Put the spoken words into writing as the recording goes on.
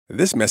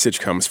This message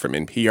comes from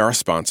NPR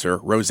sponsor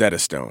Rosetta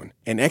Stone,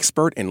 an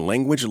expert in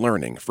language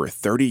learning for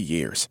 30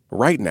 years.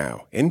 Right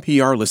now,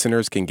 NPR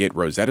listeners can get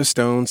Rosetta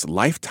Stone's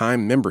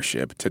lifetime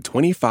membership to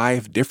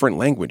 25 different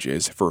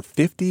languages for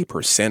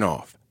 50%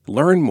 off.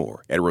 Learn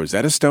more at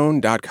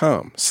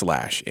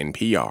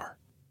rosettastone.com/NPR.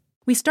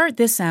 We start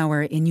this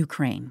hour in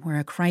Ukraine, where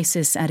a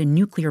crisis at a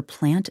nuclear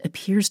plant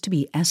appears to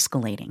be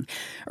escalating.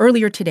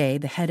 Earlier today,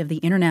 the head of the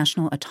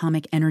International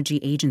Atomic Energy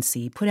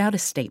Agency put out a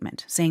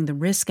statement saying the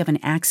risk of an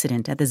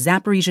accident at the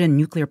Zaporizhzhia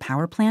nuclear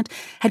power plant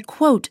had,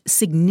 quote,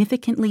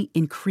 significantly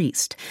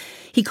increased.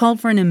 He called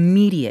for an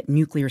immediate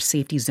nuclear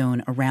safety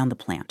zone around the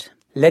plant.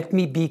 Let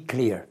me be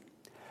clear.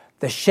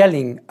 The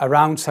shelling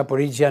around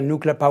Zaporizhzhia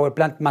nuclear power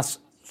plant must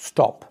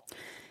stop.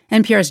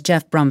 NPR's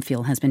Jeff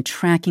Brumfield has been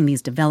tracking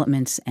these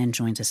developments and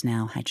joins us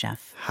now. Hi,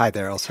 Jeff. Hi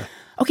there, Elsa.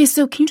 Okay,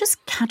 so can you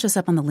just catch us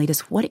up on the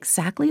latest? What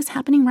exactly is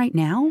happening right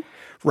now?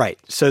 Right.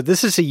 So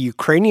this is a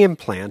Ukrainian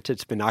plant.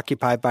 It's been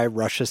occupied by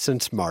Russia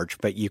since March,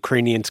 but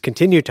Ukrainians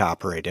continue to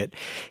operate it.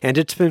 And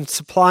it's been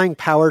supplying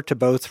power to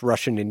both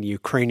Russian and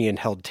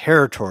Ukrainian-held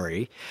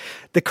territory.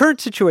 The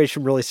current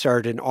situation really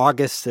started in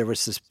August. There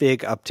was this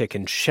big uptick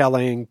in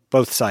shelling.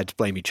 Both sides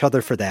blame each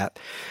other for that.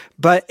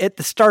 But at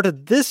the start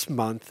of this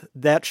month,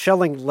 that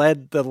shelling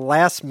led the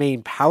last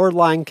main power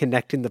line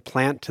connecting the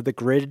plant to the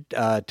grid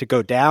to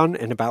go down.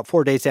 And about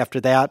 4 days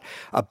after that,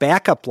 a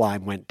backup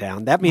line went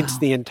down. That means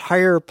the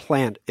entire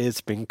plant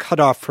has been cut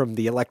off from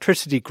the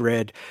electricity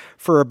grid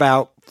for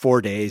about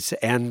 4 days.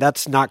 And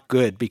that's not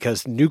good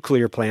because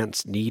nuclear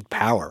plants need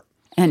power.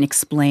 And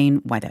explain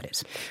why that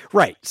is.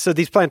 Right. So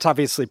these plants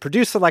obviously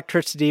produce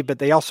electricity, but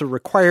they also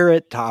require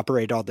it to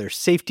operate all their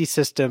safety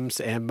systems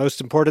and,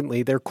 most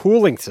importantly, their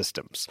cooling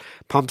systems.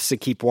 Pumps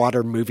that keep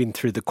water moving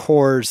through the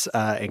cores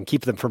and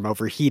keep them from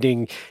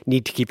overheating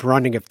need to keep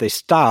running. If they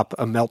stop,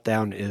 a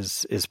meltdown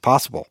is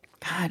possible.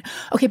 God.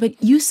 Okay,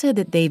 but you said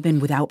that they've been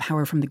without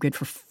power from the grid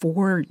for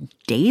 4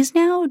 days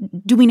now.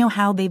 Do we know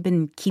how they've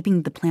been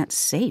keeping the plant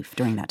safe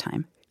during that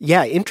time?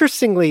 Yeah,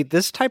 interestingly,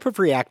 this type of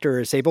reactor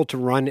is able to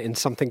run in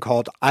something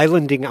called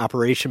islanding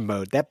operation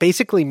mode. That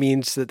basically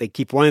means that they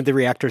keep one of the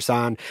reactors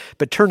on,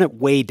 but turn it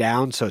way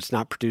down so it's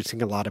not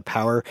producing a lot of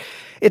power.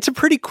 It's a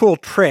pretty cool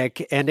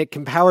trick, and it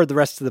can power the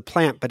rest of the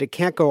plant, but it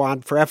can't go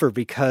on forever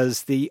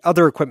because the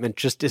other equipment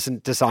just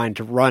isn't designed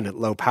to run at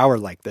low power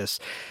like this.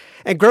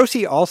 And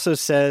Grossi also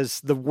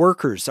says the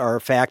workers are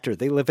a factor.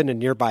 They live in a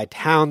nearby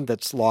town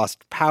that's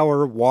lost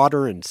power,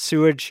 water, and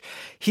sewage.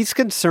 He's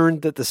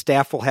concerned that the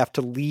staff will have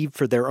to leave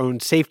for their own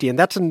safety. And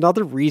that's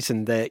another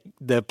reason that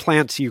the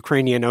plant's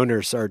Ukrainian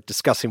owners are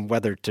discussing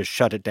whether to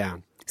shut it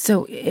down.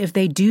 So if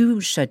they do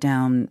shut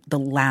down the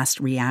last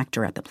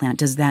reactor at the plant,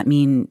 does that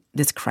mean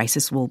this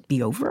crisis will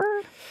be over?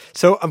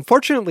 So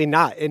unfortunately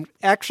not. It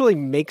actually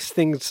makes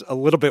things a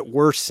little bit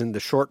worse in the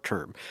short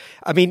term.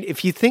 I mean,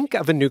 if you think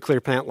of a nuclear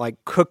plant like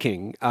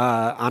cooking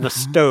on a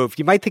stove,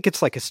 you might think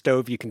it's like a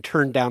stove. You can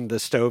turn down the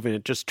stove and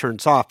it just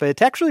turns off. But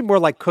it's actually more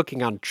like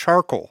cooking on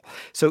charcoal.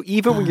 So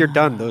even when you're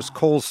done, those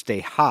coals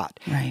stay hot.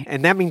 Right.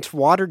 And that means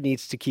water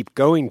needs to keep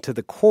going to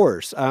the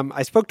cores.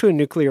 I spoke to a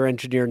nuclear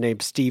engineer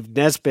named Steve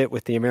Nesbitt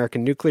with the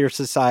American Nuclear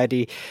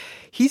Society.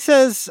 He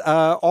says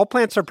all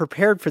plants are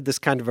prepared for this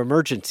kind of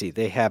emergency.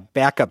 They have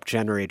backup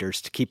generators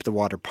to keep the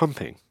water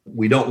pumping.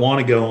 We don't want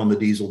to go on the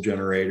diesel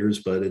generators,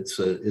 but it's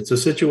a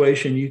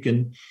situation you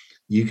can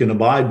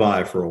abide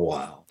by for a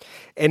while.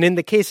 And in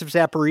the case of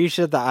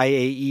Zaporizhzhia, the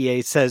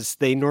IAEA says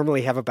they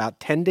normally have about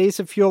 10 days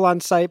of fuel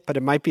on site, but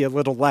it might be a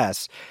little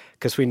less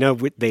because we know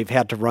they've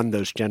had to run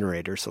those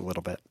generators a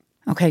little bit.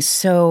 Okay,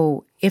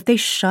 so if they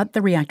shut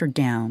the reactor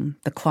down,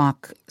 the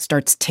clock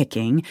starts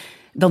ticking.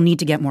 They'll need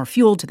to get more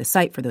fuel to the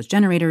site for those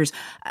generators.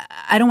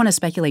 I don't want to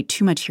speculate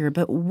too much here,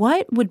 but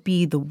what would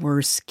be the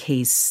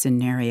worst-case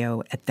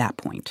scenario at that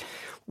point?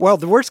 Well,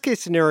 the worst-case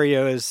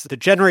scenario is the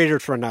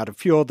generators run out of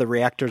fuel, the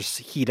reactors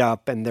heat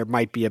up, and there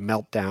might be a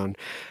meltdown.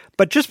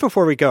 But just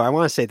before we go, I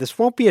want to say this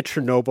won't be a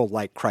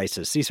Chernobyl-like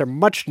crisis. These are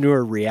much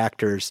newer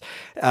reactors.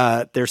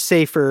 They're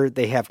safer.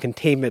 They have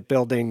containment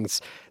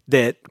buildings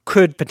that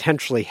could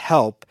potentially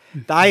help.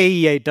 The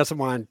IAEA doesn't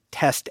want to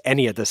test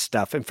any of this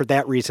stuff, and for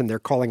that reason, they're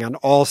calling on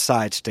all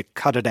sides to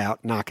cut it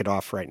out, knock it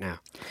off right now.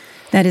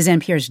 That is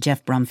NPR's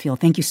Jeff Brumfield.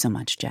 Thank you so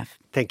much, Jeff.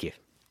 Thank you.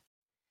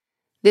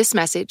 This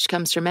message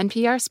comes from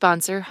NPR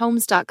sponsor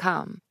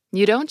Homes.com.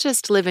 You don't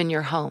just live in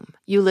your home,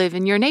 you live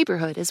in your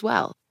neighborhood as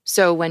well.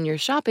 So when you're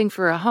shopping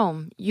for a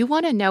home, you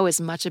want to know as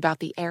much about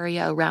the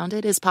area around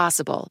it as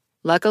possible.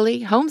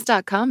 Luckily,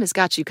 Homes.com has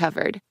got you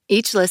covered.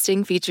 Each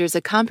listing features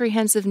a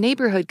comprehensive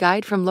neighborhood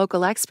guide from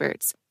local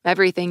experts.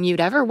 Everything you'd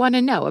ever want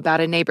to know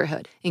about a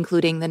neighborhood,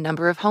 including the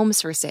number of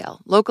homes for sale,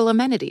 local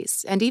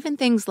amenities, and even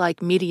things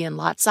like median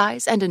lot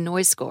size and a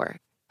noise score.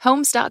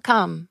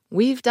 Homes.com.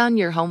 We've done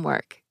your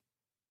homework.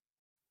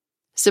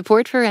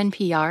 Support for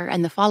NPR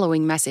and the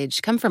following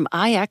message come from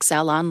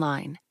IXL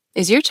Online.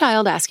 Is your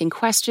child asking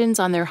questions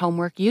on their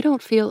homework you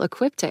don't feel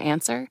equipped to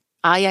answer?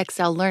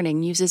 IXL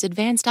Learning uses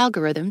advanced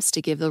algorithms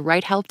to give the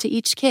right help to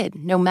each kid,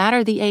 no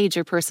matter the age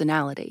or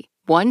personality.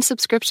 One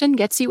subscription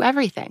gets you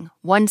everything.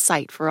 One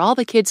site for all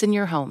the kids in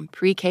your home,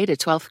 pre-K to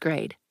 12th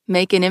grade.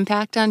 Make an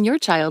impact on your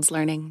child's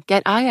learning.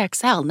 Get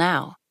IXL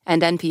now.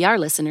 And NPR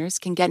listeners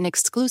can get an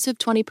exclusive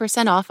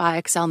 20% off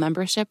IXL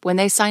membership when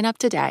they sign up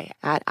today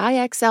at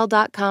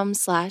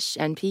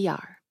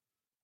IXL.com/NPR.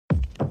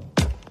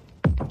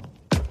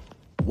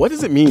 What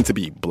does it mean to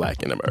be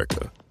Black in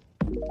America?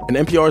 In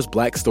NPR's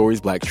Black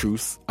Stories, Black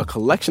Truths, a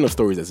collection of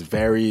stories as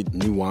varied,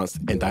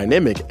 nuanced, and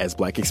dynamic as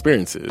Black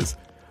experiences,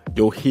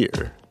 you'll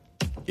hear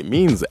it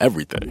means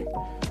everything.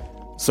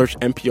 Search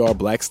NPR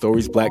Black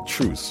Stories, Black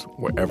Truths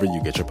wherever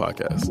you get your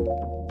podcasts.